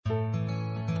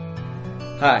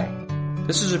Hi,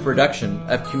 this is a production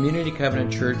of Community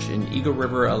Covenant Church in Eagle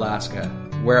River, Alaska,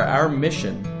 where our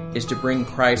mission is to bring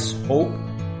Christ's hope,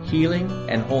 healing,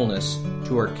 and wholeness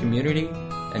to our community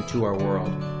and to our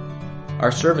world.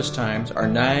 Our service times are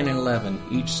 9 and 11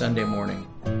 each Sunday morning.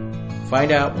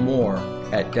 Find out more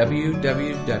at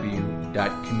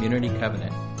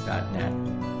www.communitycovenant.net.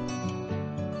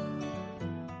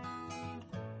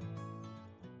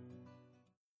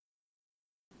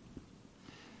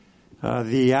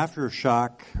 The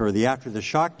aftershock, or the after the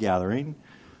shock gathering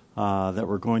that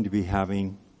we're going to be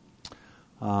having,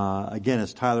 again,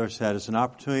 as Tyler said, is an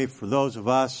opportunity for those of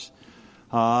us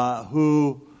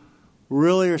who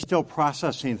really are still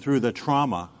processing through the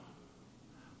trauma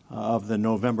of the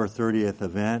November 30th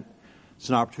event. It's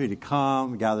an opportunity to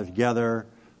come, gather together,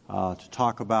 to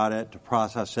talk about it, to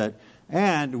process it,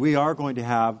 and we are going to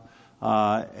have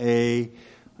a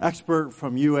expert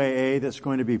from UAA that's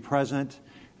going to be present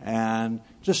and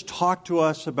just talk to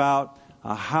us about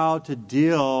how to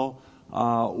deal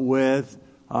with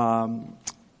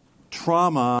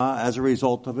trauma as a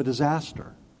result of a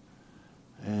disaster.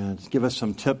 And give us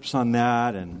some tips on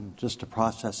that and just to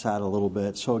process that a little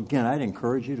bit. So again, I'd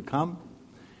encourage you to come.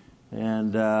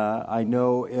 And I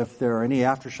know if there are any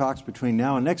aftershocks between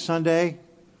now and next Sunday,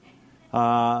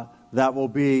 that will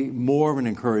be more of an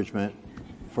encouragement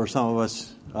for some of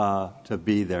us to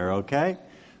be there, okay?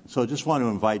 So I just want to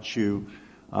invite you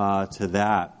to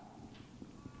that.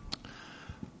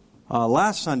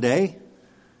 Last Sunday,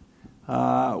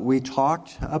 we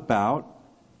talked about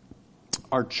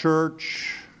our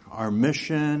church, our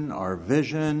mission, our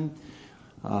vision.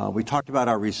 We talked about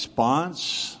our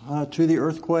response to the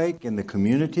earthquake in the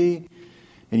community.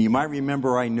 And you might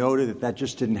remember I noted that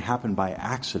just didn't happen by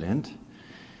accident,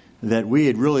 that we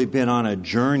had really been on a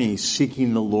journey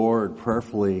seeking the Lord,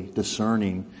 prayerfully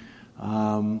discerning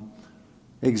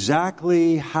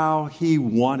exactly how He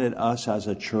wanted us as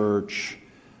a church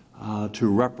to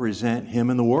represent Him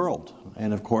in the world.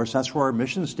 And of course, that's where our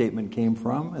mission statement came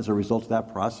from as a result of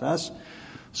that process.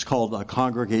 It's called a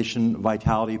Congregation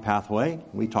Vitality Pathway.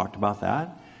 We talked about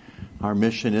that. Our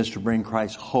mission is to bring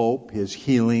Christ's hope, His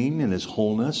healing, and His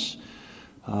wholeness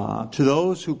to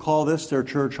those who call this their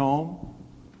church home,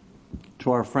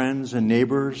 to our friends and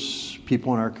neighbors,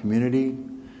 people in our community,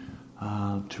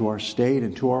 to our state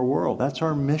and to our world. That's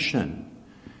our mission.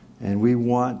 And we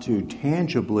want to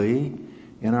tangibly,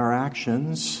 in our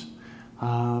actions,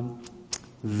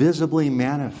 visibly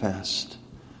manifest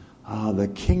the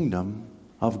kingdom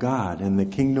of God and the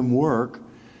kingdom work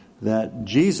that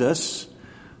Jesus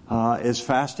is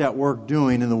fast at work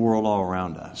doing in the world all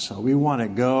around us. So we want to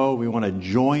go, we want to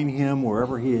join Him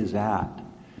wherever He is at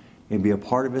and be a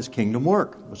part of His kingdom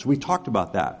work. So we talked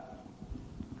about that.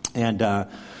 And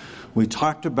we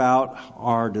talked about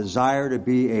our desire to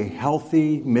be a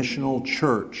healthy missional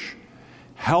church.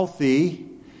 Healthy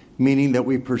meaning that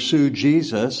we pursue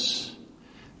Jesus.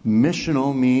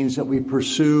 Missional means that we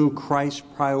pursue Christ's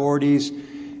priorities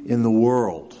in the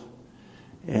world.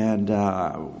 And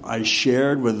I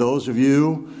shared with those of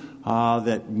you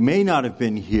that may not have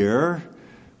been here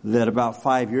that about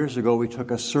 5 years ago we took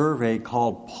a survey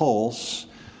called Pulse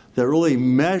that really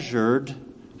measured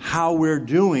how we're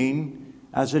doing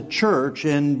as a church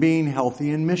in being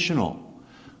healthy and missional.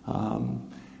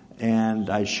 And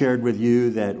I shared with you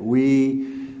that we,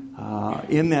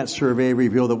 in that survey,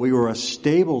 revealed that we were a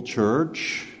stable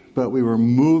church, but we were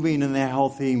moving in the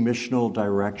healthy missional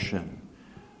direction.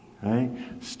 Right?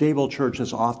 Stable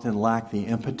churches often lack the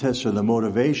impetus or the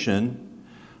motivation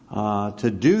to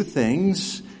do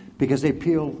things because they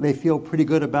feel pretty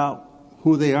good about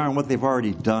who they are and what they've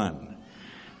already done.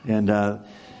 And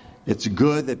it's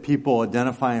good that people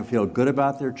identify and feel good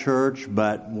about their church,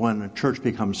 but when a church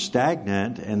becomes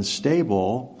stagnant and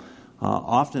stable,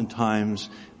 oftentimes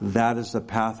that is the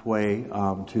pathway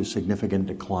to significant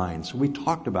decline. So we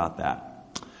talked about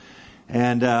that.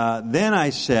 And then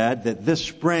I said that this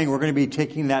spring we're going to be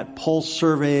taking that Pulse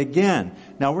survey again.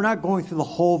 Now we're not going through the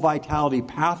whole vitality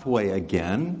pathway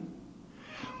again.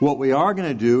 What we are going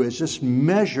to do is just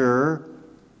measure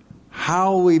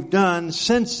how we've done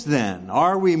since then.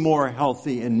 Are we more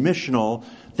healthy and missional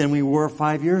than we were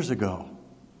 5 years ago?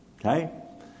 Okay?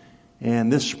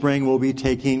 And this spring we'll be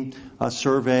taking a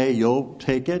survey. You'll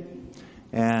take it,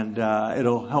 and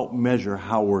it'll help measure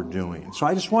how we're doing. So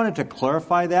I just wanted to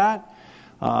clarify that.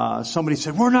 Somebody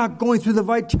said, we're not going through the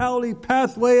vitality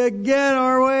pathway again,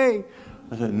 are we?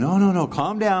 I said, no,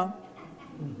 calm down.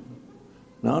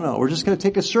 No, we're just going to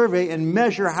take a survey and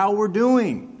measure how we're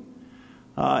doing.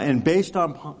 And based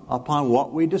upon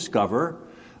what we discover,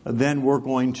 then we're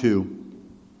going to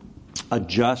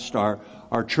adjust our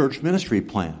church ministry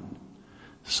plan.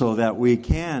 so that we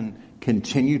can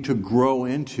continue to grow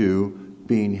into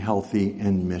being healthy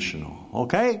and missional.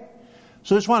 Okay?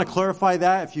 So I just want to clarify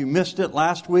that. If you missed it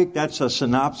last week, that's a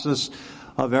synopsis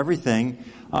of everything.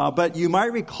 But you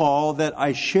might recall that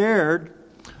I shared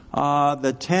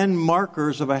the 10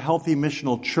 markers of a healthy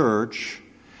missional church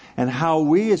and how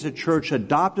we as a church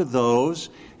adopted those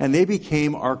and they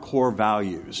became our core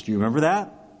values. Do you remember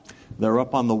that? They're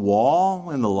up on the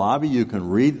wall in the lobby. You can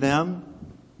read them.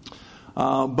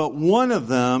 But one of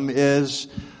them is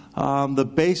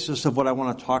the basis of what I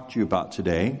want to talk to you about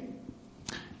today.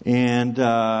 And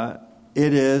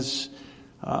it is,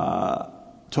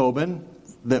 Tobin,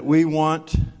 that we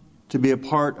want to be a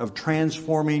part of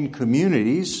transforming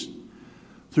communities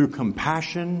through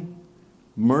compassion,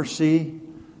 mercy,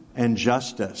 and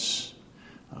justice.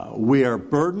 We are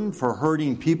burdened for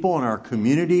hurting people in our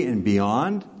community and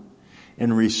beyond.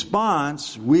 In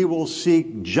response, we will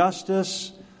seek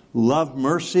justice, love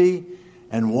mercy,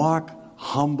 and walk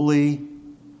humbly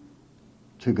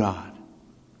to God.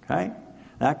 Okay?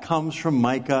 That comes from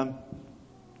Micah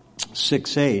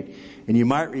 6:8. And you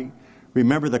might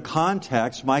remember the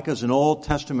context. Micah's an Old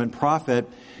Testament prophet,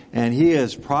 and he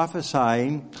is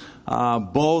prophesying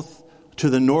both to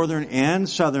the northern and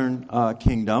southern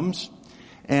kingdoms.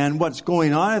 And what's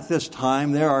going on at this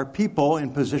time, there are people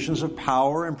in positions of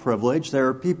power and privilege. There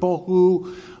are people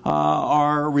who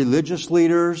are religious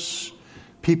leaders,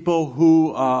 people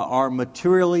who are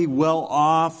materially well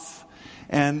off,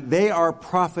 and they are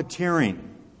profiteering.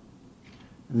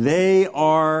 They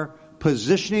are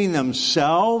positioning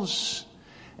themselves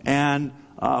and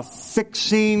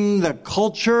fixing the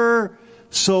culture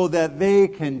so that they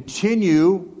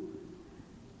continue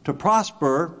to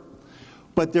prosper,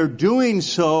 but they're doing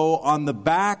so on the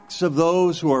backs of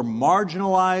those who are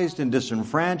marginalized and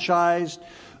disenfranchised,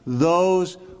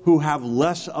 those who have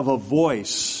less of a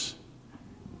voice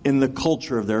in the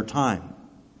culture of their time.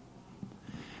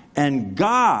 And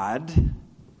God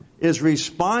is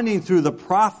responding through the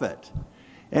prophet.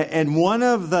 And one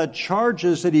of the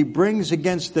charges that he brings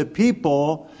against the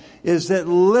people is that,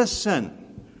 listen,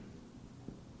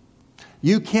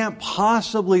 you can't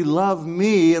possibly love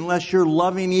me unless you're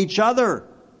loving each other.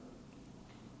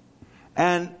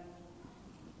 And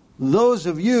those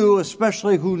of you,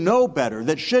 especially who know better,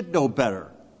 that should know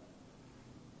better,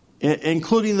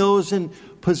 including those in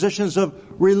positions of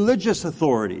religious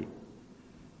authority,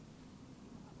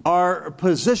 are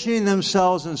positioning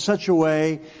themselves in such a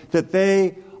way that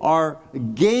they are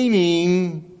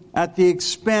gaining at the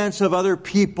expense of other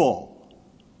people.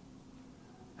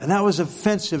 And that was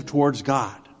offensive towards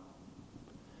God.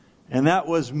 And that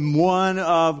was one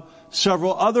of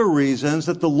several other reasons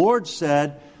that the Lord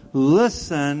said,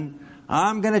 listen,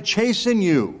 I'm going to chasten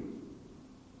you.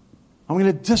 I'm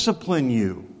going to discipline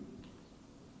you.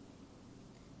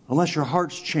 Unless your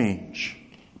hearts change.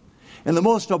 And the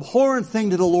most abhorrent thing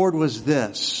to the Lord was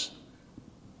this: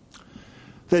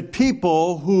 that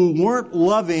people who weren't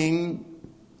loving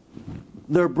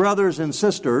their brothers and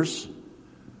sisters,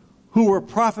 who were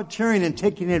profiteering and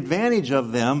taking advantage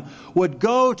of them, would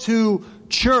go to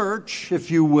church,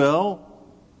 if you will,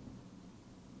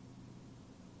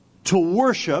 to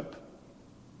worship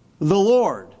the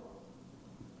Lord.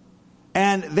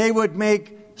 And they would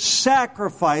make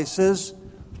sacrifices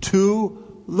to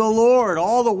the Lord,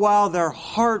 all the while their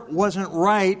heart wasn't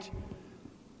right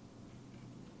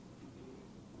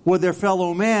with their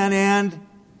fellow man, and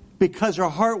because their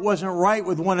heart wasn't right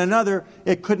with one another,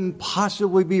 it couldn't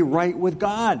possibly be right with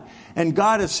God. And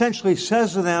God essentially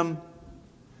says to them,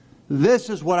 this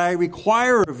is what I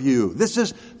require of you. This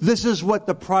is what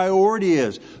the priority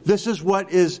is. This is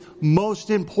what is most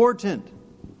important.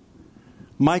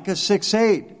 Micah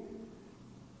 6:8.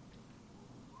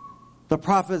 The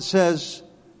prophet says,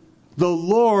 the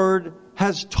Lord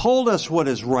has told us what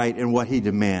is right and what He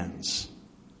demands.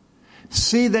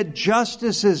 See that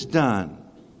justice is done.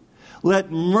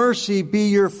 Let mercy be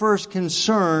your first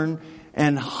concern,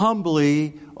 and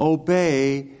humbly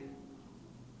obey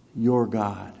your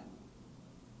God.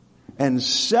 And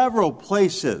several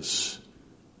places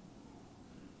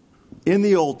in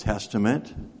the Old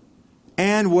Testament,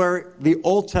 and where the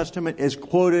Old Testament is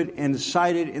quoted and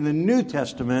cited in the New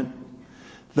Testament,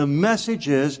 the message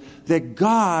is that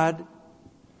God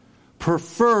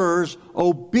prefers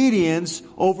obedience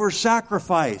over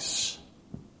sacrifice.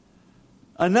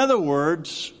 In other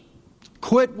words,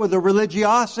 quit with the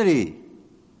religiosity.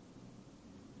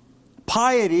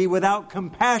 Piety without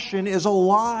compassion is a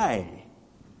lie.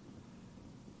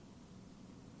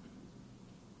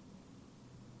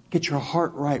 Get your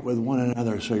heart right with one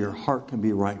another so your heart can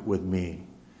be right with me.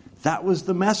 That was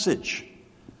the message.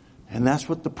 And that's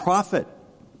what the prophet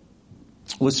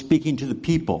was speaking to the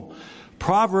people.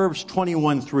 Proverbs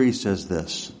 21:3 says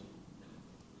this: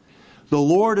 "The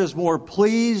Lord is more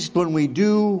pleased when we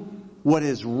do what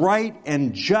is right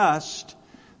and just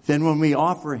than when we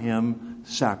offer Him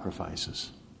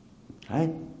sacrifices."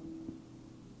 Okay?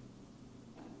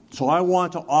 So I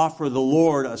want to offer the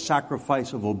Lord a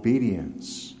sacrifice of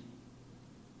obedience.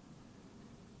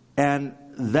 And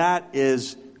that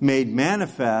is made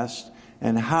manifest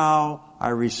in how I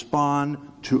respond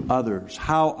to others,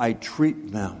 how I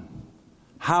treat them,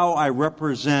 how I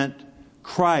represent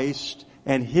Christ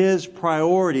and His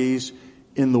priorities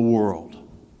in the world.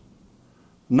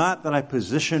 Not that I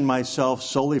position myself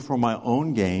solely for my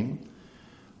own gain,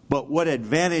 but what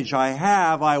advantage I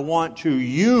have, I want to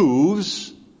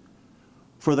use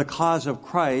for the cause of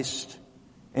Christ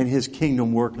and His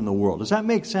kingdom work in the world. Does that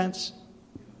make sense?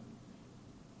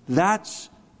 That's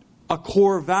a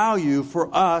core value for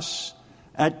us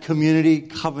at Community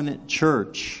Covenant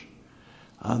Church.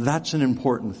 That's an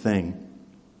important thing.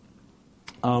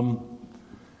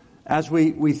 As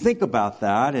we think about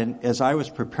that, and as I was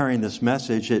preparing this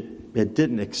message, it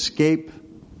didn't escape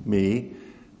me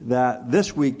that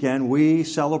this weekend we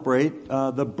celebrate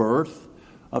the birth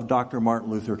of Dr. Martin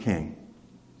Luther King.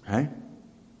 Okay?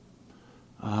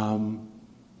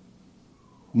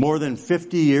 More than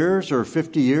 50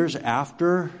 years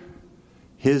after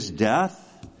his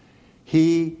death,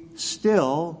 he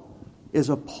still is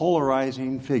a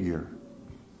polarizing figure.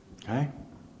 Okay?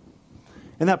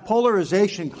 And that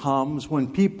polarization comes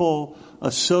when people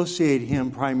associate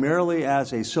him primarily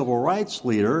as a civil rights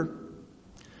leader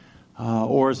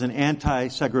or as an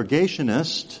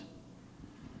anti-segregationist,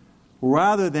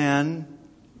 rather than,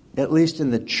 at least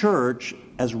in the church,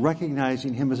 as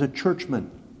recognizing him as a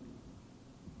churchman,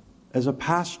 as a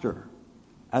pastor,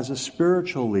 as a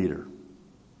spiritual leader,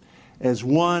 as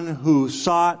one who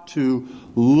sought to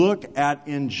look at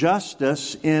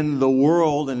injustice in the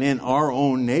world and in our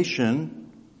own nation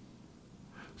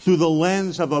through the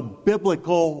lens of a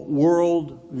biblical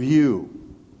world view,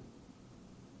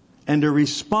 and to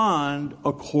respond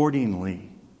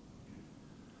accordingly.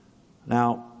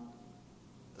 Now,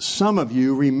 some of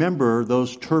you remember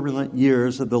those turbulent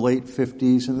years of the late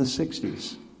 50s and the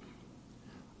 60s.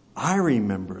 I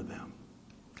remember them.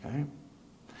 Okay?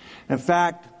 In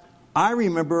fact, I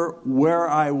remember where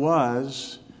I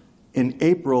was in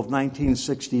April of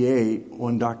 1968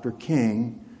 when Dr.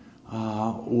 King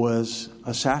was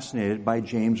assassinated by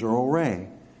James Earl Ray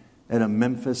at a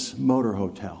Memphis motor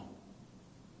hotel.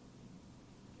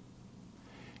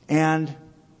 And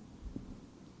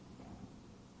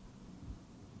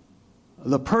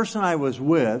the person I was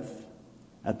with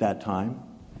at that time,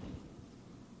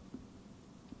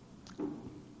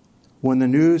 when the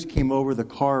news came over the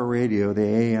car radio, the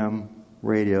AM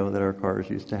radio that our cars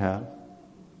used to have,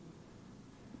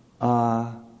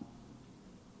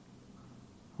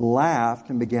 laughed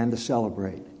and began to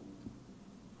celebrate.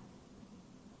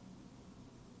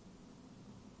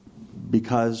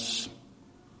 Because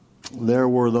there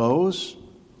were those,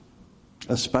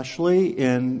 especially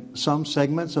in some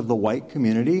segments of the white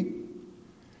community,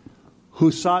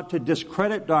 who sought to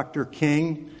discredit Dr.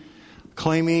 King,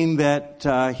 claiming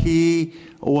that he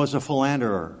was a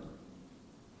philanderer.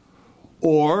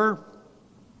 Or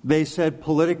they said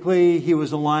politically he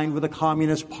was aligned with the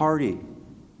Communist Party.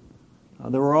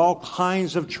 There were all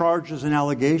kinds of charges and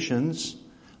allegations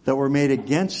that were made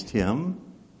against him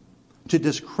to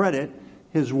discredit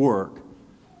his work.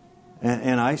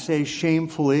 And I say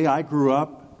shamefully, I grew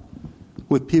up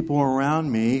with people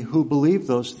around me who believed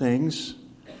those things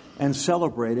and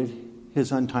celebrated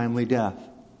his untimely death.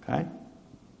 Okay?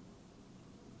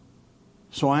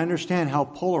 So I understand how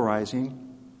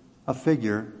polarizing a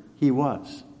figure he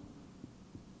was.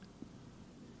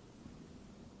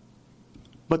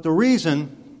 But the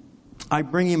reason I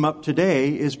bring him up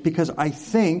today is because I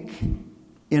think,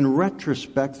 in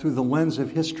retrospect, through the lens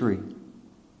of history,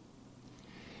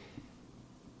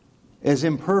 as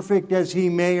imperfect as he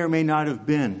may or may not have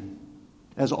been,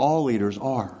 as all leaders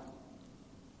are,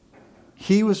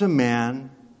 he was a man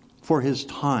for his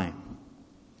time.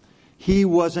 He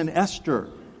was an Esther.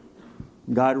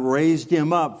 God raised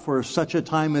him up for such a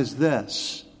time as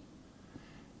this.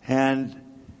 And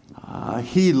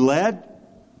he led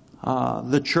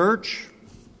the church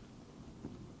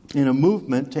in a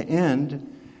movement to end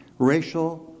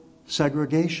racial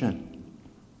segregation,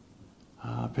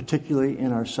 particularly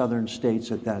in our southern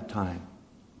states at that time.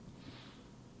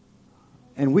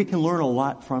 And we can learn a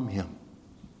lot from him.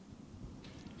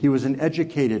 He was an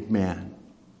educated man.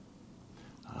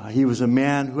 He was a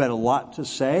man who had a lot to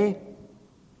say.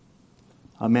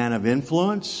 a man of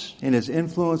influence, and his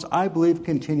influence, I believe,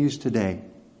 continues today.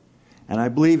 And I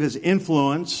believe his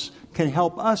influence can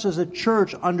help us as a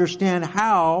church understand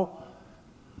how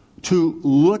to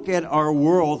look at our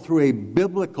world through a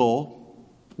biblical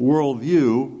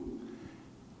worldview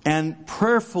and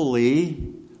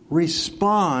prayerfully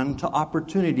respond to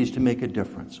opportunities to make a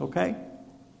difference, okay?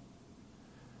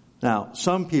 Now,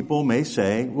 some people may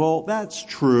say, well, that's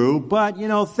true, but,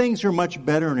 things are much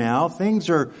better now.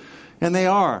 And they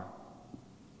are.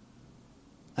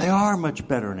 They are much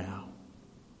better now.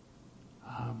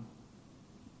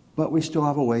 But we still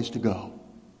have a ways to go.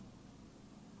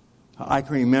 I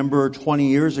can remember 20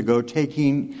 years ago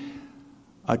taking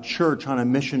a church on a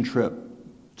mission trip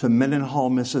to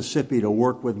Mendenhall, Mississippi to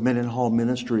work with Mendenhall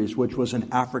Ministries, which was an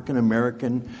African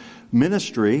American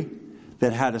ministry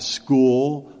that had a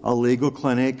school, a legal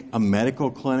clinic, a medical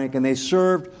clinic, and they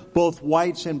served both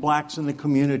whites and blacks in the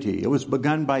community. It was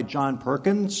begun by John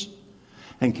Perkins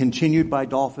and continued by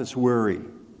Dolphus Weary.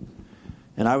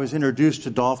 And I was introduced to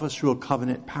Dolphus through a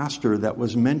covenant pastor that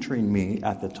was mentoring me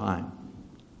at the time.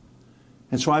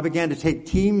 And so I began to take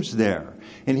teams there.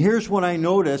 And here's what I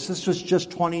noticed, this was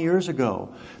just 20 years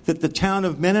ago, that the town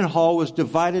of Mendenhall was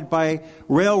divided by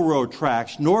railroad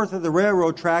tracks. North of the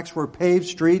railroad tracks were paved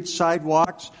streets,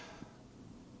 sidewalks,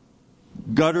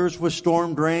 gutters with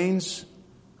storm drains,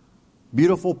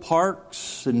 beautiful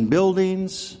parks and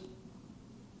buildings.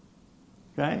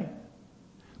 Okay?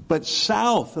 But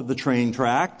south of the train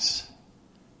tracks,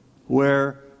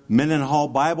 where Mendenhall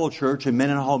Bible Church and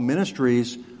Mendenhall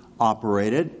Ministries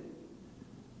operated,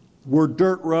 were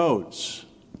dirt roads,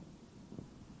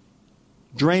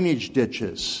 drainage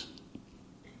ditches,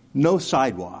 no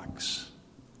sidewalks.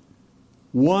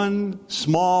 One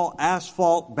small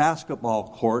asphalt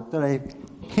basketball court that I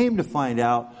came to find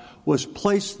out was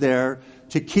placed there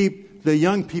to keep the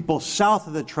young people south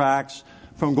of the tracks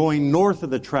from going north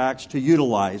of the tracks to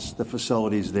utilize the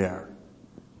facilities there.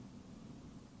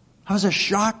 That was a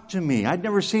shock to me. I'd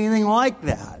never seen anything like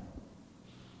that.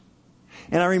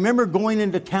 And I remember going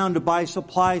into town to buy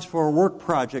supplies for a work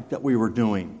project that we were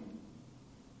doing.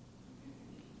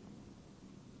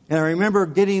 And I remember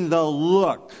getting the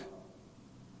look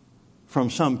from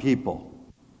some people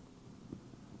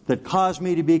that caused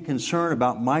me to be concerned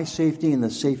about my safety and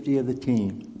the safety of the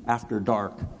team after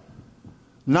dark.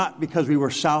 Not because we were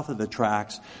south of the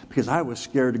tracks, because I was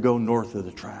scared to go north of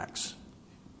the tracks.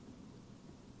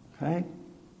 Okay?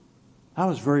 That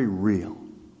was very real.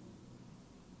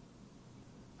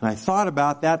 And I thought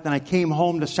about that, then I came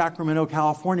home to Sacramento,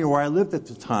 California, where I lived at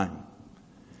the time.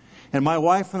 And my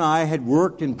wife and I had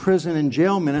worked in prison and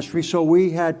jail ministry, so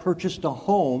we had purchased a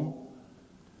home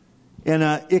in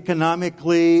an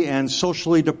economically and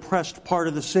socially depressed part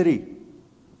of the city.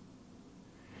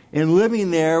 In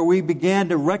living there, we began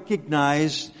to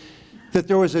recognize that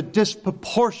there was a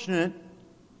disproportionate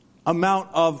amount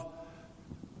of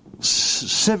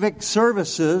civic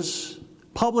services,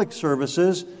 public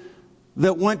services,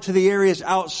 that went to the areas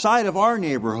outside of our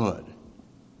neighborhood.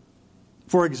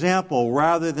 For example,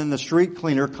 rather than the street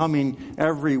cleaner coming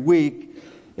every week,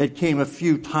 it came a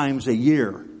few times a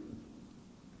year.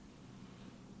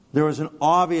 There was an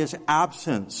obvious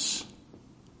absence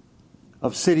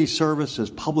of city services,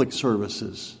 public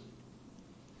services.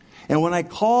 And when I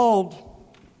called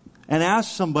and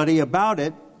asked somebody about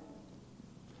it,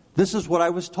 this is what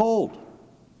I was told.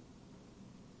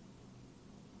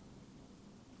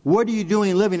 What are you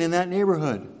doing living in that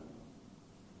neighborhood?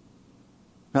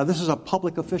 Now, this is a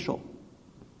public official.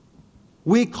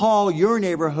 We call your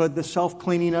neighborhood the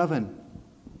self-cleaning oven.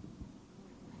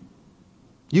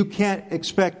 You can't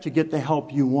expect to get the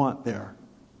help you want there.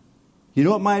 You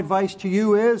know what my advice to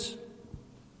you is?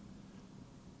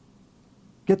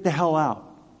 Get the hell out.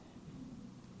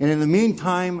 And in the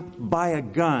meantime, buy a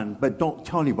gun, but don't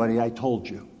tell anybody I told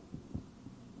you.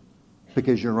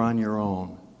 Because you're on your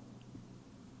own.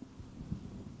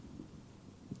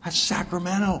 That's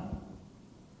Sacramento.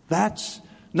 That's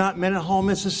not Mendenhall,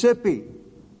 Mississippi.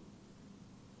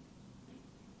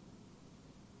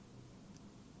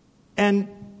 And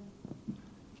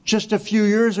just a few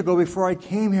years ago, before I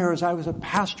came here, as I was a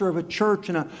pastor of a church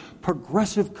in a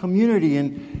progressive community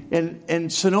in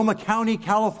Sonoma County,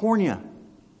 California,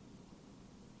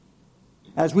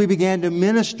 as we began to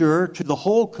minister to the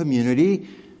whole community,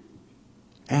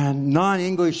 and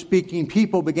non-English speaking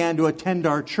people began to attend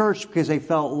our church because they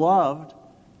felt loved,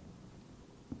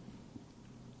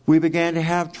 we began to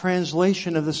have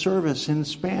translation of the service in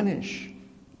Spanish.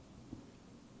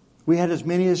 We had as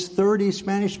many as 30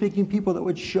 Spanish-speaking people that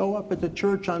would show up at the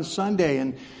church on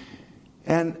Sunday,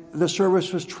 and the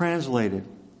service was translated.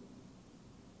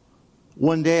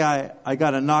 One day I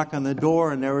got a knock on the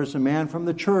door, and there was a man from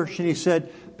the church, and he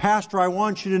said, "Pastor, I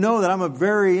want you to know that I'm a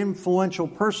very influential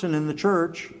person in the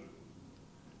church.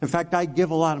 In fact, I give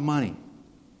a lot of money."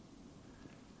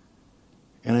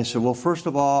 And I said, "Well, first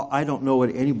of all, I don't know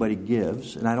what anybody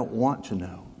gives, and I don't want to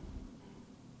know.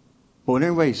 But when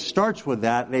everybody starts with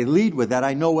that, they lead with that,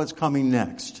 I know what's coming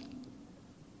next."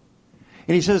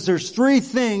 And he says, "There's 3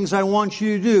 things I want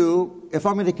you to do if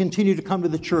I'm going to continue to come to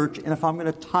the church and if I'm going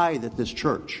to tithe at this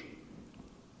church."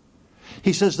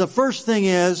 He says, the first thing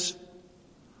is,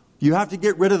 you have to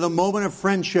get rid of the moment of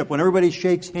friendship when everybody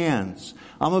shakes hands.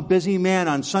 I'm a busy man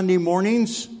on Sunday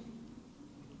mornings.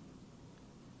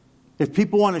 If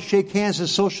people want to shake hands and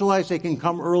socialize, they can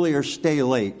come early or stay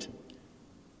late.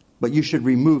 But you should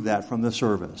remove that from the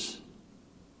service.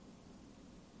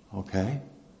 Okay?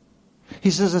 He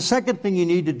says the second thing you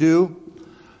need to do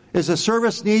is the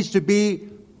service needs to be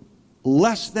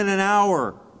less than an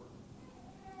hour.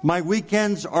 My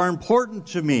weekends are important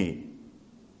to me.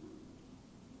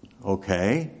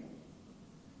 Okay.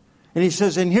 And he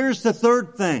says, and here's the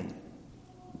third thing.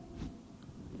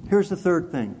 Here's the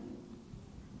third thing.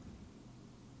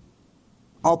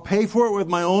 I'll pay for it with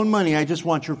my own money. I just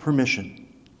want your permission.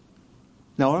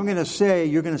 Now, what I'm going to say,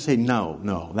 you're going to say,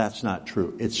 no, that's not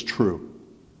true. It's true.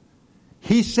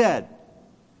 He said,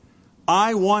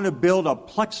 I want to build a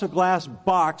plexiglass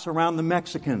box around the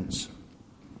Mexicans.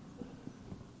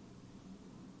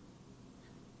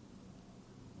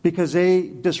 Because they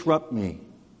disrupt me.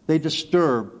 They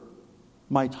disturb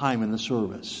my time in the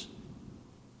service.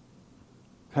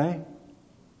 Okay?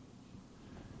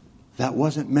 That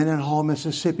wasn't Mendenhall,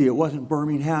 Mississippi. It wasn't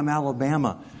Birmingham,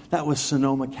 Alabama. That was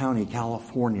Sonoma County,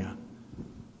 California.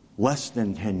 Less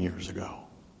than 10 years ago.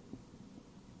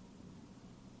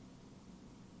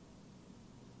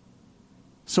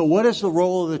 So what is the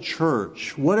role of the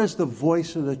church? What is the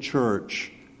voice of the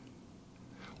church?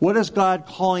 What is God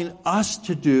calling us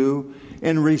to do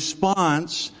in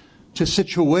response to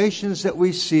situations that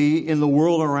we see in the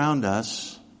world around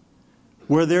us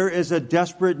where there is a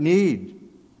desperate need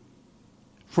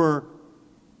for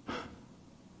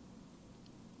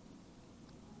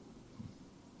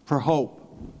hope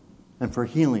and for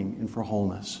healing and for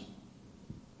wholeness?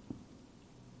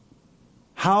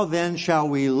 How then shall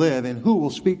we live, and who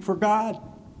will speak for God?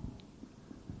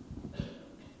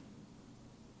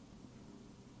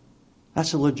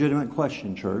 That's a legitimate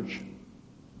question, church.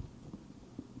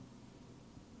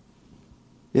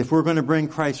 If we're going to bring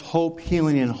Christ's hope,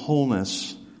 healing, and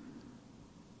wholeness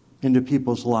into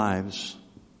people's lives,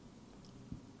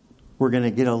 we're going to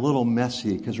get a little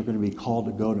messy because we're going to be called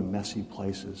to go to messy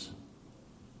places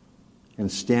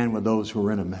and stand with those who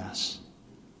are in a mess.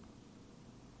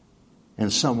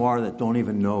 And some are that don't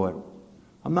even know it.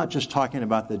 I'm not just talking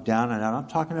about the down and out. I'm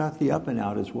talking about the up and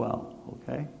out as well.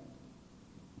 Okay?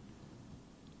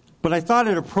 But I thought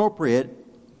it appropriate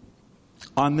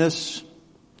on this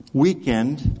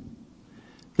weekend,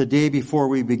 the day before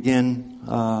we begin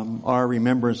our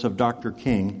remembrance of Dr.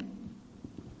 King,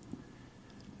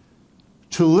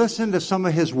 to listen to some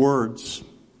of his words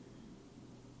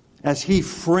as he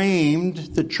framed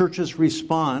the church's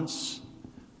response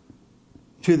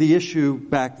to the issue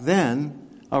back then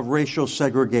of racial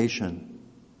segregation.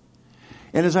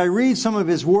 And as I read some of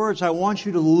his words, I want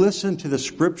you to listen to the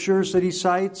scriptures that he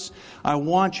cites. I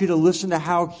want you to listen to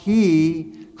how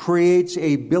he creates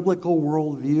a biblical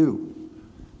worldview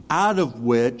out of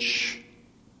which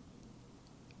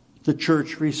the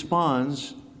church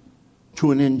responds to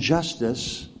an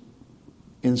injustice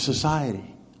in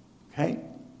society. Okay?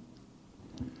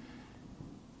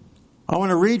 I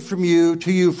want to read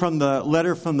to you from the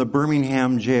letter from the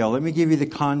Birmingham jail. Let me give you the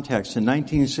context. In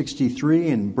 1963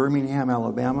 in Birmingham,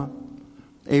 Alabama,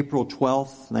 April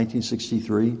 12th,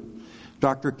 1963,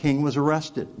 Dr. King was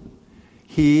arrested.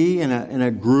 He and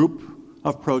a group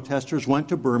of protesters went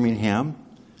to Birmingham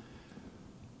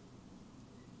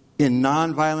in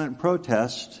nonviolent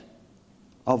protest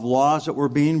of laws that were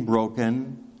being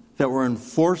broken, that were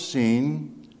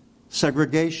enforcing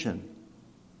segregation.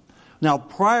 Now,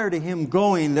 prior to him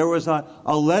going, there was a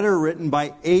letter written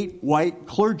by 8 white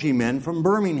clergymen from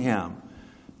Birmingham.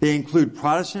 They include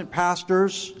Protestant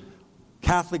pastors,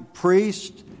 Catholic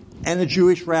priests, and a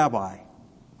Jewish rabbi.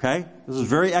 Okay? This is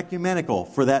very ecumenical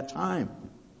for that time.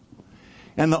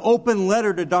 And the open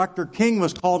letter to Dr. King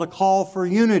was called a call for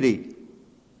unity,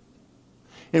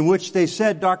 in which they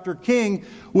said, Dr. King,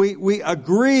 we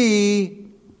agree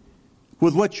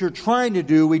with what you're trying to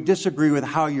do. We disagree with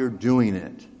how you're doing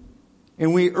it.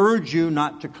 And we urge you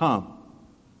not to come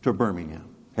to Birmingham.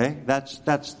 Okay?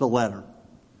 That's the letter.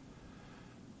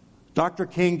 Dr.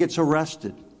 King gets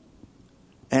arrested.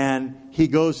 and he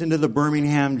goes into the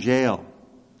Birmingham jail.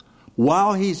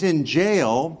 While he's in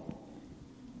jail,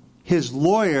 his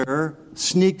lawyer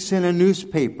sneaks in a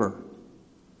newspaper.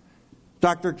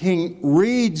 Dr. King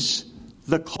reads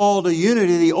the call to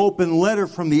unity, the open letter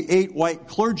from the 8 white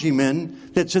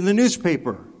clergymen that's in the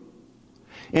newspaper.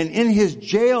 And in his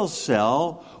jail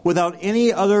cell, without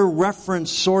any other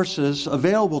reference sources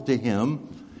available to him,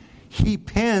 he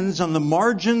pens on the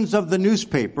margins of the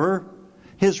newspaper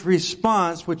his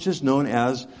response, which is known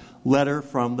as Letter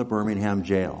from the Birmingham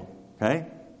Jail. Okay?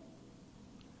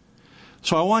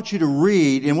 So I want you to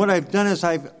read, and what I've done is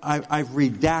I've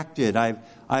redacted,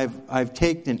 I've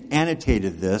taken and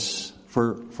annotated this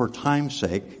for time's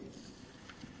sake,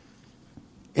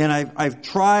 and I've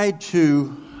tried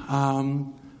to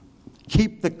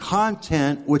keep the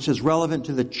content which is relevant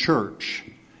to the church.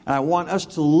 And I want us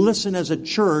to listen as a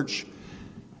church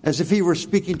as if he were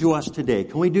speaking to us today.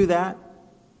 Can we do that?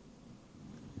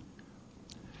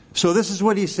 So this is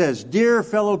what he says. Dear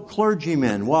fellow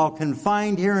clergymen, while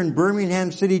confined here in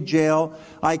Birmingham City Jail,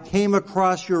 I came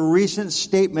across your recent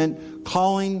statement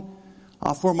calling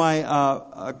my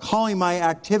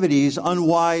activities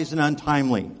unwise and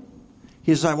untimely.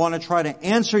 He says, I want to try to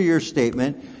answer your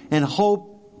statement and hope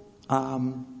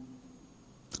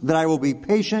that I will be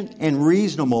patient and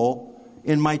reasonable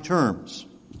in my terms.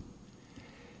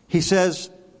 He says,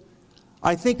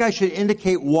 I think I should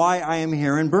indicate why I am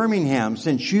here in Birmingham,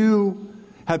 since you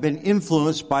have been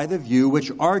influenced by the view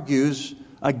which argues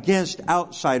against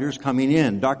outsiders coming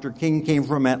in. Dr. King came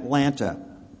from Atlanta.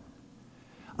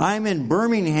 I'm in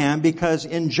Birmingham because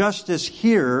injustice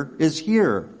here is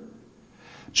here.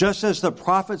 Just as the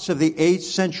prophets of the 8th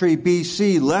century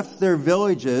BC left their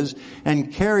villages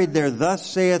and carried their thus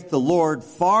saith the Lord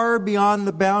far beyond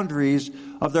the boundaries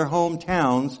of their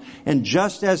hometowns, and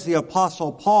just as the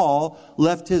apostle Paul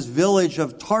left his village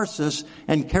of Tarsus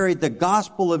and carried the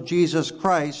gospel of Jesus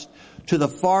Christ to the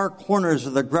far corners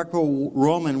of the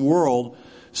Greco-Roman world,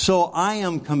 so I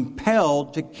am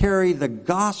compelled to carry the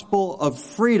gospel of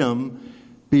freedom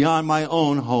beyond my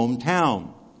own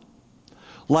hometown.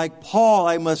 Like Paul,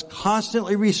 I must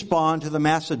constantly respond to the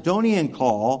Macedonian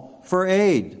call for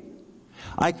aid.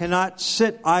 I cannot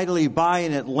sit idly by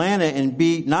in Atlanta and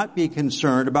not be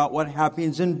concerned about what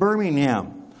happens in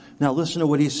Birmingham. Now listen to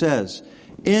what he says.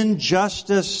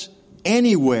 Injustice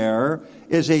anywhere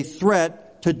is a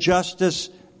threat to justice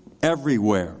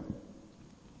everywhere.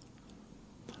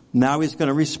 Now he's going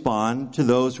to respond to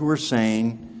those who are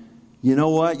saying, you know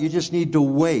what, you just need to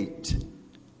wait.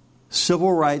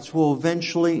 Civil rights will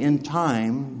eventually, in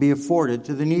time, be afforded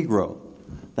to the Negro.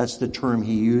 That's the term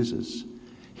he uses.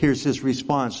 Here's his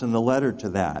response in the letter to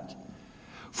that.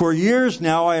 For years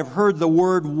now, I have heard the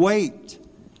word wait.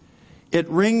 It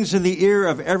rings in the ear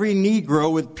of every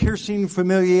Negro with piercing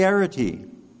familiarity.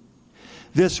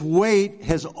 This wait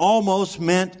has almost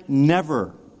meant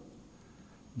never.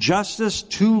 Justice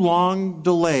too long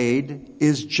delayed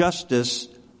is justice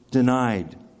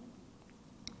denied.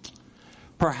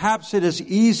 Perhaps it is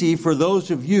easy for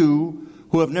those of you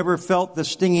who have never felt the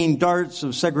stinging darts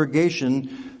of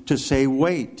segregation to say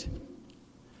wait.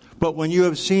 But when you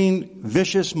have seen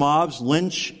vicious mobs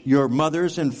lynch your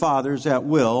mothers and fathers at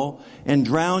will and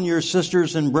drown your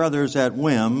sisters and brothers at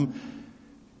whim,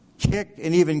 kick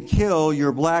and even kill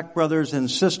your black brothers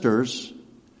and sisters,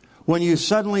 when you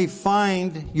suddenly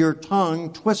find your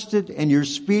tongue twisted and your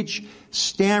speech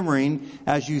stammering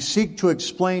as you seek to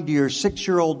explain to your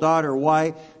 6-year-old daughter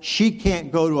why she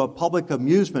can't go to a public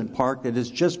amusement park that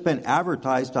has just been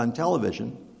advertised on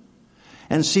television,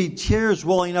 and see tears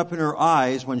welling up in her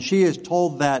eyes when she is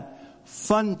told that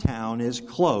Funtown is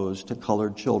closed to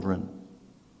colored children.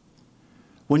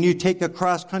 When you take a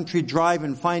cross-country drive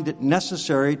and find it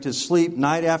necessary to sleep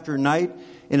night after night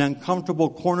in uncomfortable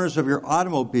corners of your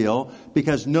automobile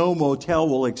because no motel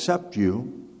will accept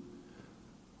you.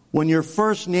 When your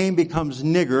first name becomes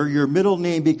nigger, your middle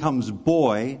name becomes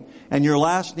boy, and your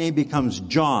last name becomes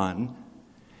John,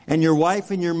 and your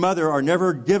wife and your mother are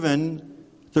never given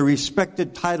the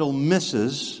respected title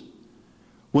Mrs.,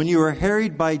 when you are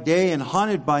harried by day and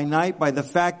haunted by night by the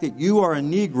fact that you are a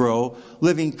Negro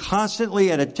living constantly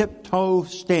at a tiptoe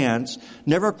stance,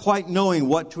 never quite knowing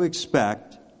what to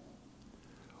expect,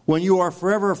 when you are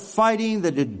forever fighting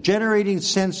the degenerating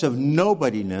sense of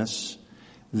nobodiness,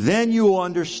 then you will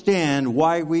understand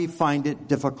why we find it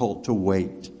difficult to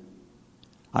wait.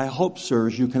 I hope,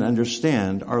 sirs, you can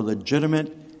understand our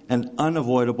legitimate and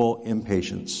unavoidable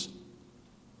impatience.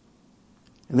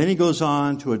 And then he goes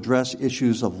on to address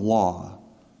issues of law,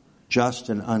 just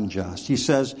and unjust. He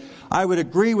says, I would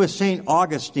agree with St.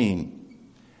 Augustine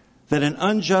that an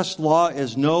unjust law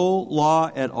is no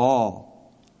law at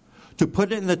all. To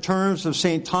put it in the terms of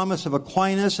St. Thomas of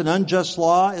Aquinas, an unjust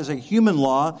law is a human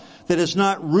law that is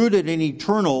not rooted in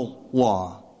eternal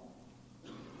law.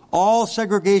 All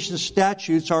segregation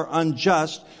statutes are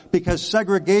unjust because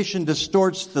segregation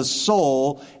distorts the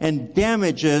soul and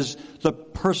damages the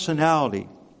personality.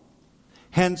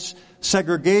 Hence,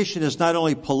 segregation is not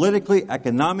only politically,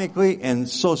 economically, and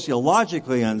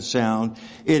sociologically unsound,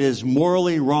 it is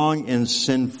morally wrong and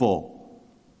sinful.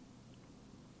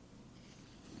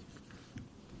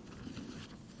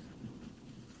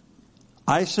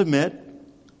 I submit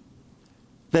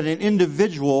that an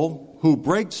individual who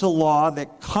breaks a law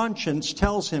that conscience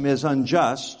tells him is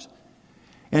unjust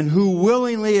and who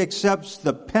willingly accepts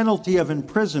the penalty of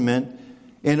imprisonment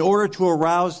in order to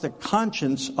arouse the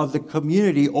conscience of the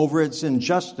community over its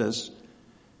injustice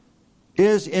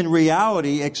is in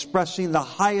reality expressing the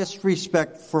highest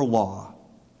respect for law.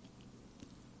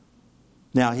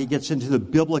 Now he gets into the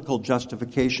biblical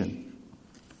justification.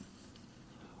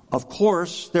 Of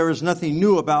course, there is nothing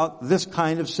new about this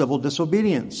kind of civil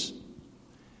disobedience.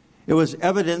 It was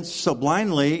evidenced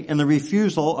sublimely in the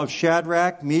refusal of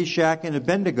Shadrach, Meshach, and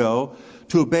Abednego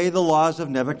to obey the laws of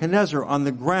Nebuchadnezzar on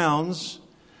the grounds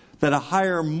that a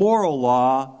higher moral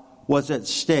law was at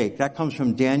stake. That comes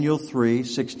from Daniel 3,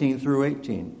 16 through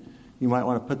 18. You might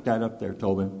want to put that up there,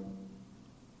 Tobin.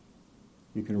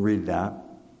 You can read that.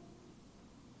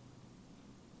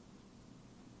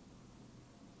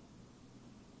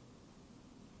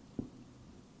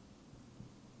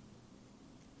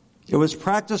 It was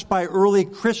practiced by early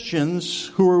Christians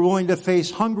who were willing to face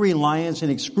hungry lions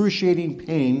and excruciating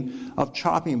pain of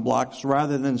chopping blocks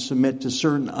rather than submit to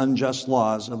certain unjust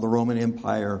laws of the Roman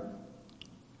Empire.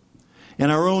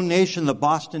 In our own nation, the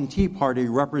Boston Tea Party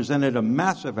represented a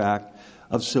massive act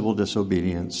of civil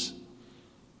disobedience.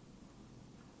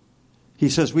 He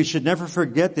says we should never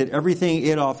forget that everything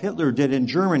Adolf Hitler did in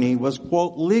Germany was,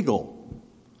 quote, legal.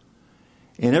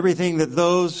 And everything that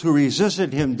those who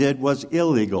resisted him did was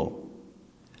illegal.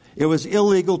 It was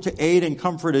illegal to aid and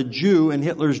comfort a Jew in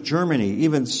Hitler's Germany.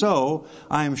 Even so,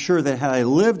 I am sure that had I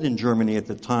lived in Germany at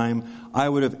the time, I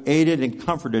would have aided and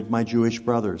comforted my Jewish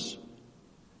brothers.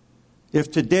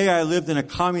 If today I lived in a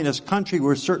communist country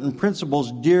where certain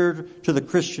principles dear to the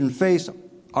Christian faith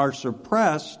are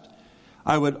suppressed,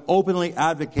 I would openly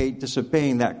advocate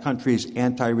disobeying that country's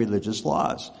anti-religious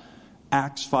laws.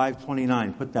 Acts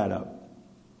 5:29, put that up.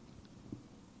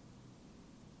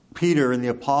 Peter and the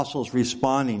apostles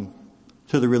responding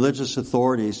to the religious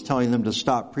authorities, telling them to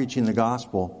stop preaching the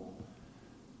gospel,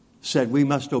 said we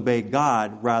must obey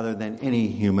God rather than any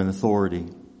human authority.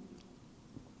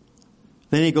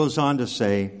 Then he goes on to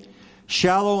say,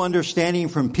 shallow understanding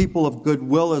from people of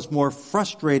goodwill is more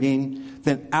frustrating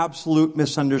than absolute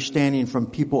misunderstanding from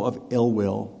people of ill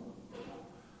will.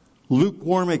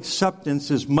 Lukewarm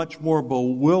acceptance is much more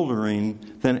bewildering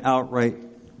than outright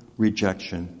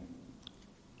rejection.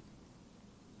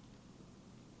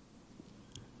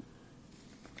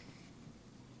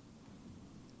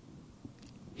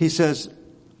 He says,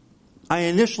 I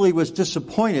initially was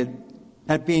disappointed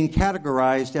at being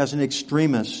categorized as an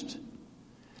extremist.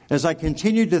 As I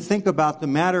continued to think about the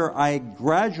matter, I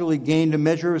gradually gained a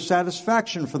measure of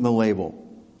satisfaction from the label.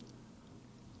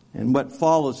 And what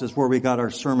follows is where we got our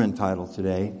sermon title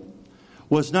today.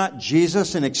 Was not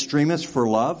Jesus an extremist for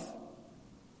love?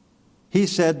 He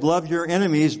said, love your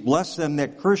enemies, bless them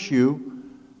that curse you,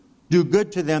 do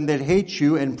good to them that hate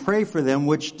you, and pray for them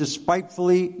which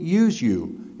despitefully use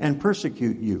you and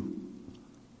persecute you.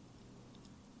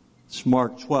 It's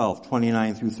Mark 12,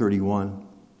 29 through 31.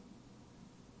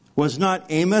 Was not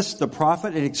Amos the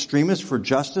prophet an extremist for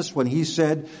justice when he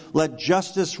said, let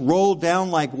justice roll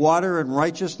down like water and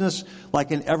righteousness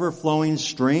like an ever-flowing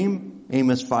stream?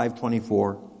 Amos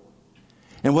 5:24.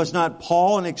 And was not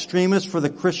Paul an extremist for the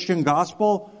Christian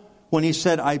gospel when he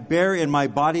said, I bear in my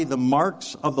body the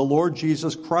marks of the Lord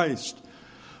Jesus Christ?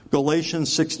 Galatians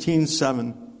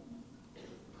 16:7.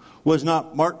 Was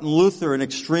not Martin Luther an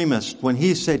extremist when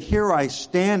he said, here I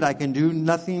stand, I can do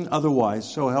nothing otherwise,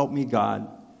 so help me God?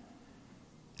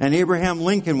 And Abraham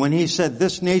Lincoln when he said,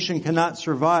 this nation cannot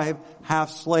survive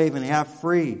half slave and half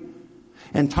free?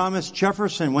 And Thomas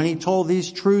Jefferson when he told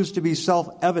these truths to be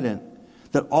self-evident,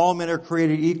 that all men are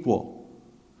created equal.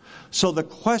 So the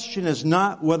question is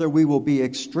not whether we will be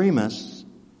extremists,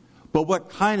 but what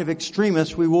kind of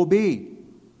extremists we will be.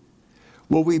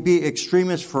 Will we be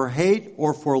extremists for hate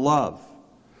or for love?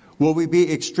 Will we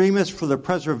be extremists for the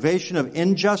preservation of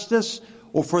injustice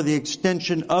or for the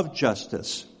extension of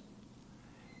justice?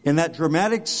 In that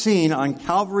dramatic scene on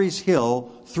Calvary's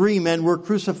Hill, 3 men were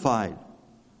crucified.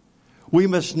 We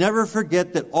must never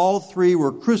forget that all 3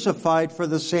 were crucified for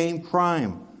the same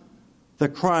crime, the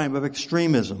crime of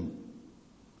extremism.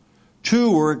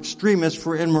 2 were extremists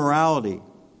for immorality.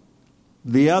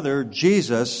 The other,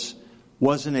 Jesus,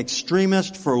 was an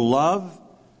extremist for love,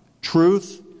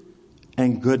 truth,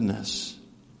 and goodness.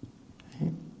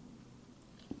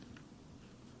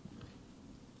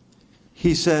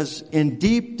 He says, in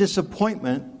deep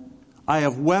disappointment, I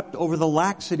have wept over the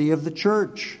laxity of the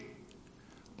church.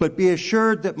 But be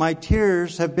assured that my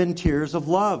tears have been tears of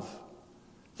love.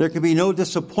 There can be no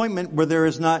disappointment where there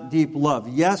is not deep love.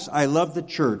 Yes, I love the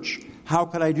church. How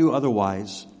could I do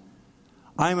otherwise?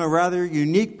 I am a rather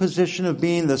unique position of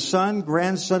being the son,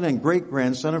 grandson, and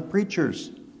great-grandson of preachers.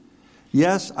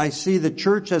 Yes, I see the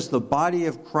church as the body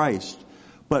of Christ.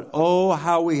 But oh,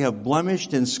 how we have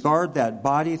blemished and scarred that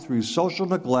body through social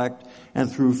neglect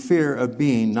and through fear of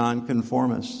being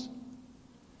nonconformists.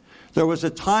 There was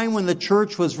a time when the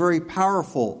church was very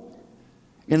powerful.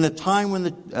 In the time when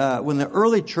the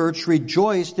early church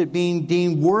rejoiced at being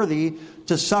deemed worthy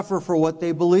to suffer for what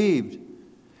they believed.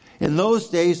 In those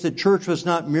days, the church was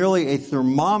not merely a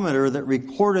thermometer that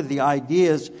recorded the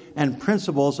ideas and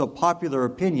principles of popular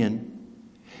opinion.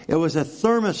 It was a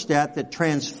thermostat that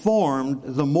transformed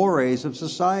the mores of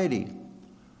society.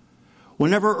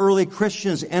 Whenever early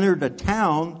Christians entered a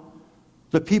town,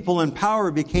 the people in power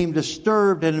became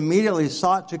disturbed and immediately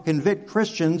sought to convict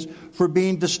Christians for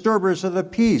being disturbers of the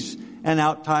peace and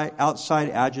outside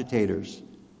agitators.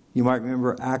 You might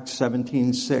remember Acts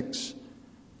 17:6,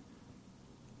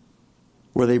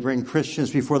 where they bring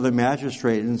Christians before the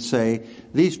magistrate and say,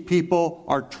 these people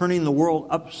are turning the world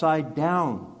upside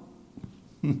down.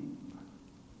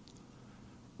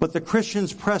 But the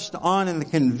Christians pressed on in the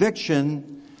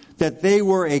conviction that they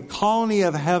were a colony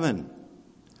of heaven,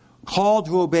 called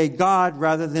to obey God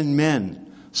rather than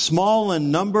men. Small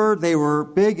in number, they were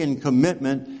big in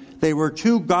commitment. They were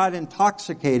too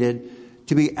God-intoxicated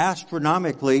to be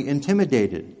astronomically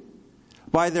intimidated.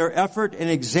 By their effort and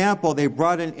example, they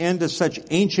brought an end to such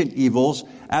ancient evils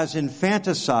as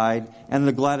infanticide and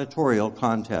the gladiatorial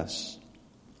contests.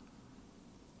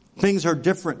 Things are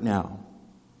different now.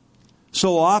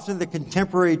 So often the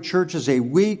contemporary church is a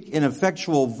weak,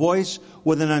 ineffectual voice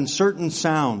with an uncertain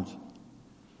sound.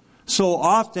 So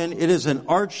often it is an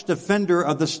arch defender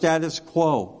of the status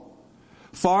quo.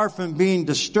 Far from being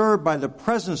disturbed by the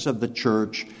presence of the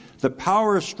church, the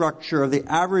power structure of the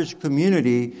average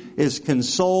community is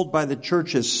consoled by the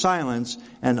church's silence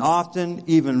and often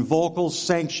even vocal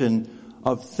sanction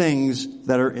of things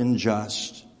that are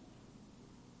unjust.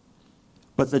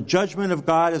 But the judgment of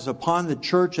God is upon the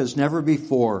church as never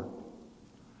before.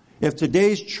 If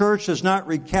today's church does not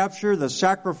recapture the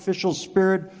sacrificial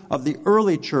spirit of the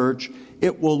early church,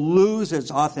 it will lose its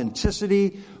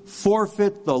authenticity,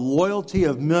 forfeit the loyalty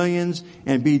of millions,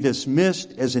 and be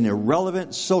dismissed as an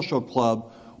irrelevant social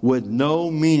club with no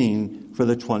meaning for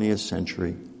the 20th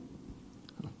century.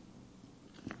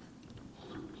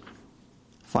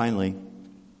 Finally,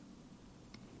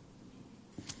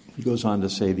 he goes on to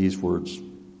say these words.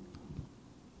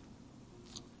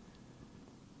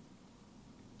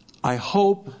 I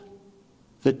hope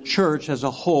the church as a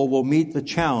whole will meet the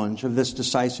challenge of this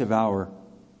decisive hour.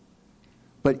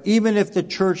 But even if the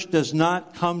church does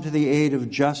not come to the aid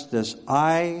of justice,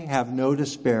 I have no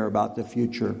despair about the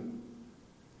future.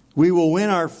 We will win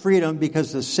our freedom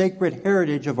because the sacred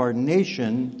heritage of our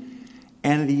nation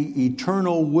and the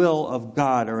eternal will of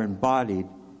God are embodied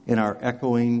in our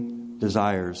echoing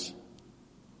desires.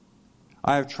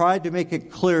 I have tried to make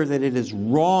it clear that it is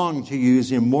wrong to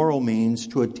use immoral means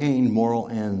to attain moral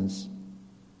ends.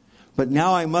 But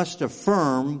now I must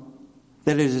affirm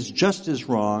that it is just as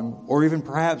wrong, or even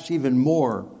perhaps even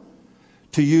more,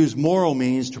 to use moral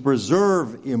means to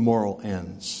preserve immoral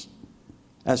ends.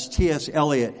 As T.S.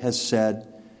 Eliot has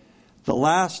said, the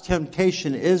last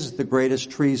temptation is the greatest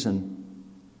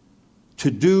treason, to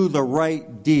do the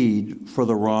right deed for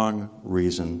the wrong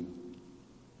reason.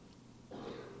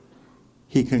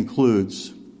 He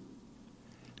concludes,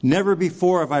 never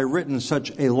before have I written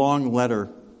such a long letter.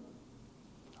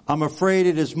 I'm afraid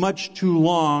it is much too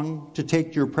long to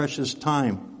take your precious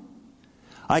time.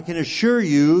 I can assure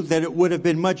you that it would have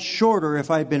been much shorter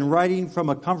if I'd been writing from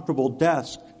a comfortable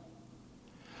desk.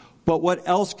 But what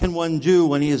else can one do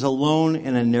when he is alone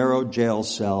in a narrow jail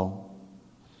cell,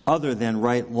 other than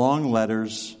write long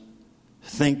letters,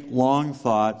 think long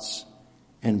thoughts,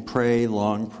 and pray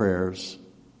long prayers?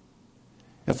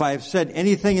 If I have said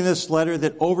anything in this letter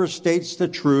that overstates the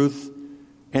truth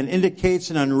and indicates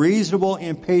an unreasonable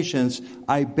impatience,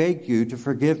 I beg you to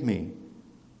forgive me.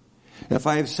 If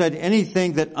I have said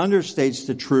anything that understates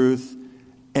the truth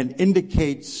and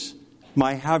indicates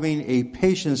my having a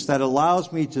patience that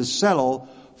allows me to settle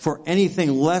for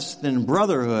anything less than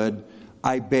brotherhood,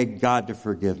 I beg God to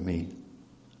forgive me.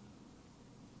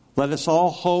 Let us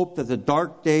all hope that the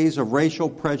dark days of racial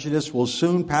prejudice will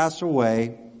soon pass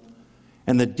away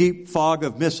and the deep fog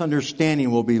of misunderstanding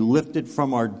will be lifted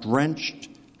from our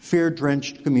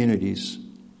fear-drenched communities.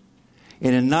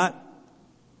 And in not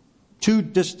too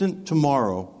distant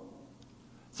tomorrow,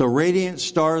 the radiant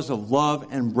stars of love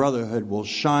and brotherhood will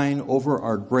shine over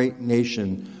our great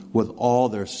nation with all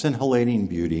their scintillating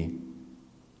beauty.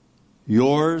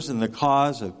 Yours in the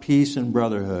cause of peace and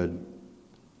brotherhood,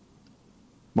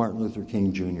 Martin Luther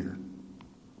King Jr.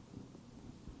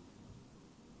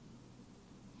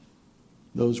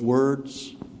 Those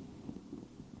words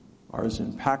are as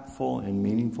impactful and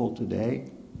meaningful today,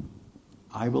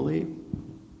 I believe,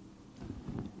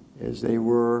 as they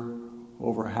were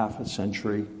over half a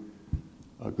century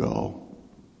ago.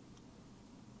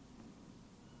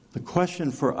 The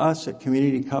question for us at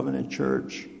Community Covenant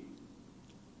Church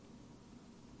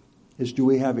is, do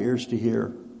we have ears to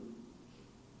hear?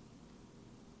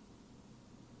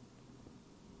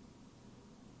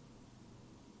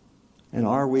 And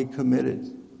are we committed,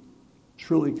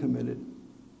 truly committed,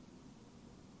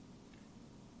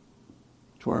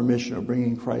 to our mission of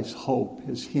bringing Christ's hope,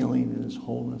 His healing, and His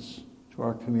wholeness to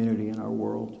our community and our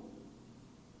world?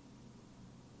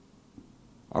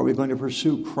 Are we going to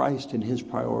pursue Christ and His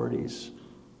priorities?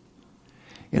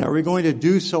 And are we going to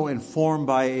do so informed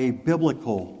by a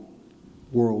biblical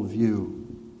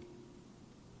worldview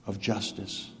of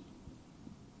justice?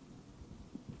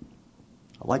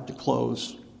 I'd like to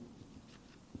close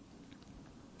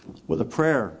with a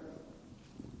prayer.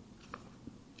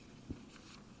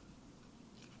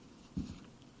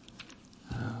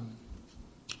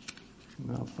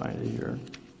 I'll find it here.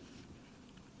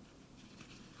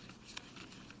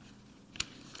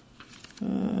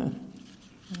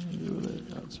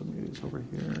 Got some of these over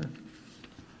here.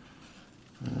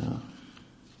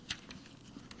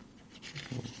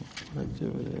 What do I do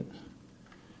with it?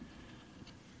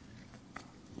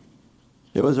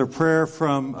 It was a prayer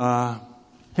from,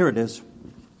 here it is,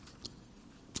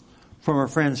 from a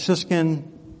Franciscan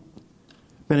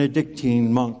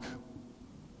Benedictine monk.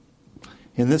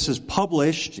 And this is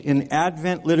published in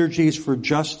Advent Liturgies for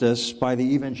Justice by the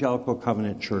Evangelical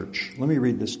Covenant Church. Let me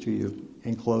read this to you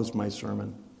and close my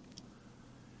sermon.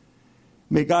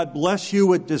 May God bless you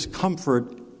with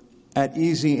discomfort at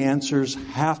easy answers,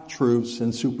 half-truths,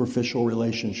 and superficial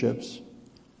relationships,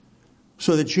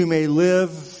 so that you may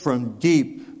live from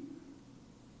deep,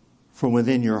 from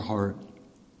within your heart.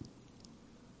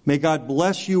 May God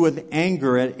bless you with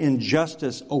anger at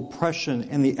injustice, oppression,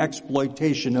 and the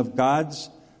exploitation of God's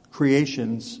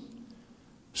creations,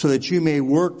 so that you may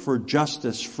work for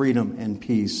justice, freedom, and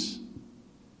peace.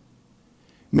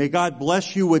 May God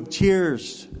bless you with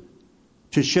tears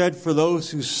to shed for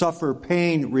those who suffer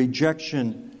pain,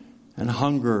 rejection, and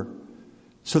hunger,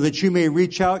 so that you may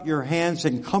reach out your hands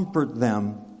and comfort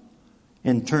them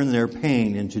and turn their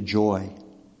pain into joy.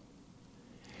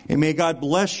 And may God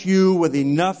bless you with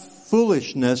enough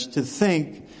foolishness to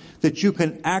think that you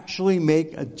can actually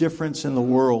make a difference in the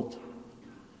world,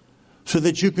 so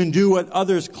that you can do what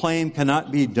others claim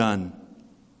cannot be done,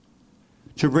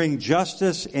 to bring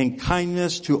justice and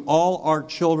kindness to all our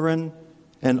children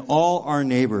and all our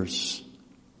neighbors.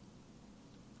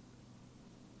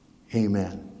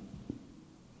 Amen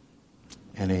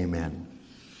and amen.